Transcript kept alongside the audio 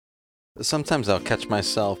Sometimes I'll catch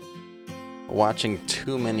myself watching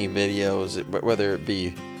too many videos, whether it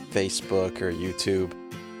be Facebook or YouTube.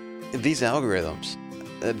 These algorithms,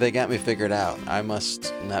 they got me figured out. I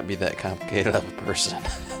must not be that complicated of a person.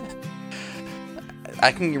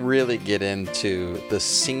 I can really get into the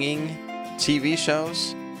singing TV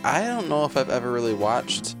shows. I don't know if I've ever really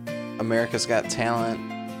watched America's Got Talent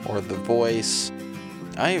or The Voice.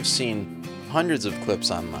 I have seen hundreds of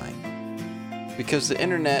clips online because the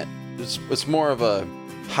internet it's more of a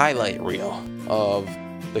highlight reel of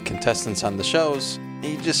the contestants on the shows. And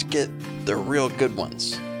you just get the real good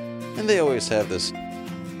ones. And they always have this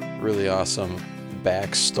really awesome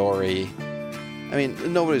backstory. I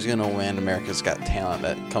mean, nobody's going to win America's Got Talent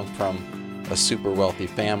that comes from a super wealthy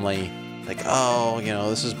family. Like, oh,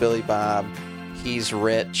 this is Billy Bob. He's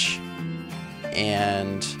rich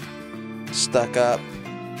and stuck up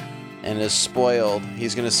and is spoiled.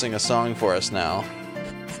 He's going to sing a song for us now.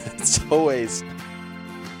 It's always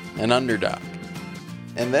an underdog.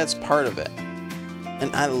 And that's part of it.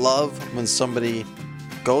 And I love when somebody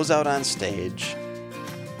goes out on stage,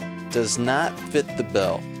 does not fit the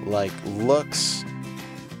bill, like looks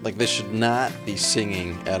like they should not be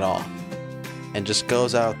singing at all, and just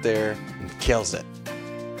goes out there and kills it.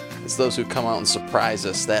 It's those who come out and surprise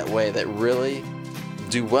us that way that really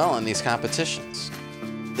do well in these competitions.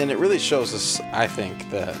 And it really shows us, I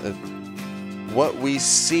think, that what we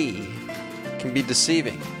see can be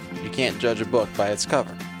deceiving. You can't judge a book by its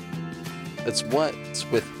cover. It's what's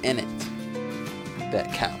within it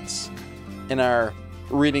that counts. In our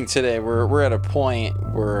reading today, we're at a point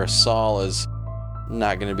where Saul is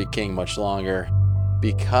not going to be king much longer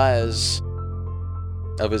because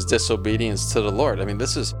of his disobedience to the Lord. I mean,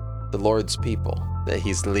 this is the Lord's people that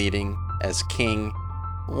he's leading as king.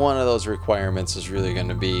 One of those requirements is really going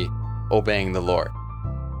to be obeying the Lord.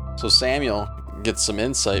 So Samuel gets some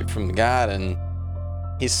insight from God, and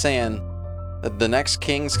he's saying that the next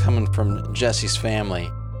king's coming from Jesse's family.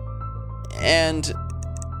 And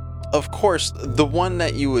of course, the one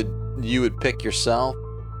that you would pick yourself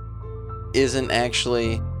isn't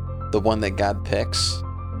actually the one that God picks.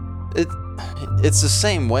 It's the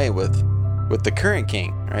same way with the current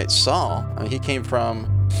king, right? Saul. He came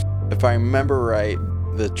from, if I remember right,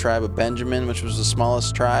 the tribe of Benjamin, which was the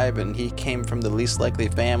smallest tribe, and he came from the least likely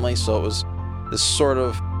family. So it was this sort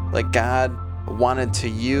of like God wanted to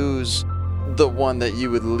use the one that you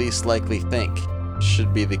would least likely think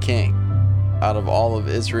should be the king out of all of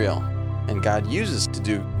Israel. And God uses to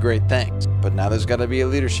do great things. But now there's got to be a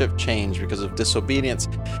leadership change because of disobedience.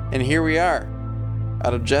 And here we are.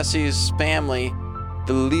 Out of Jesse's family,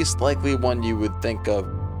 the least likely one you would think of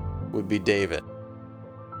would be David.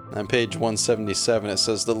 On page 177, it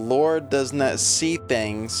says, "The Lord does not see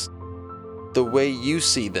things the way you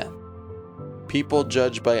see them. People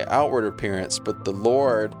judge by outward appearance, but the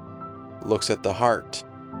Lord looks at the heart."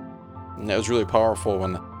 And that was really powerful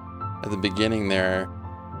when at the beginning there,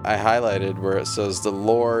 I highlighted where it says, "The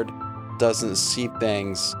Lord doesn't see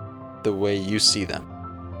things the way you see them."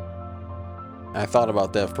 I thought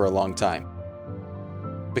about that for a long time.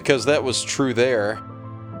 Because that was true there,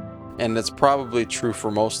 and it's probably true for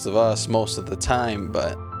most of us most of the time,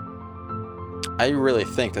 but I really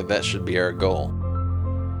think that should be our goal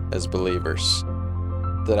as believers.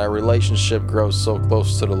 That our relationship grows so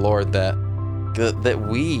close to the Lord that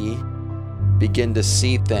we begin to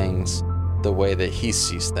see things the way that He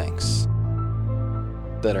sees things.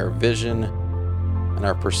 That our vision and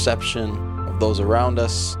our perception of those around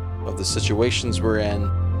us, of the situations we're in,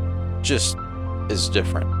 just is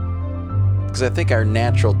different. Because I think our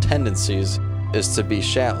natural tendencies is to be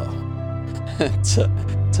shallow,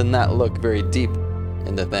 to not look very deep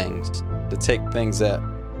into things, to take things at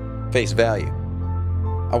face value.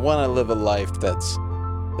 I want to live a life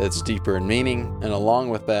that's deeper in meaning, and along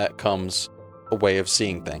with that comes a way of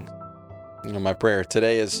seeing things. My prayer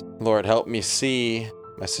today is, Lord, help me see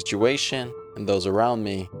my situation and those around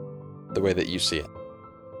me the way that you see it.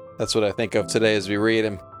 That's what I think of today as we read.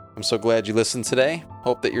 I'm so glad you listened today.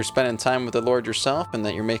 Hope that you're spending time with the Lord yourself and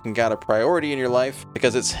that you're making God a priority in your life,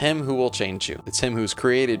 because it's Him who will change you. It's Him who's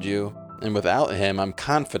created you, and without Him, I'm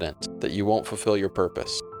confident that you won't fulfill your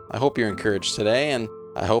purpose. I hope you're encouraged today, and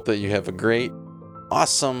I hope that you have a great,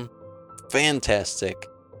 awesome, fantastic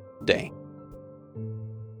day.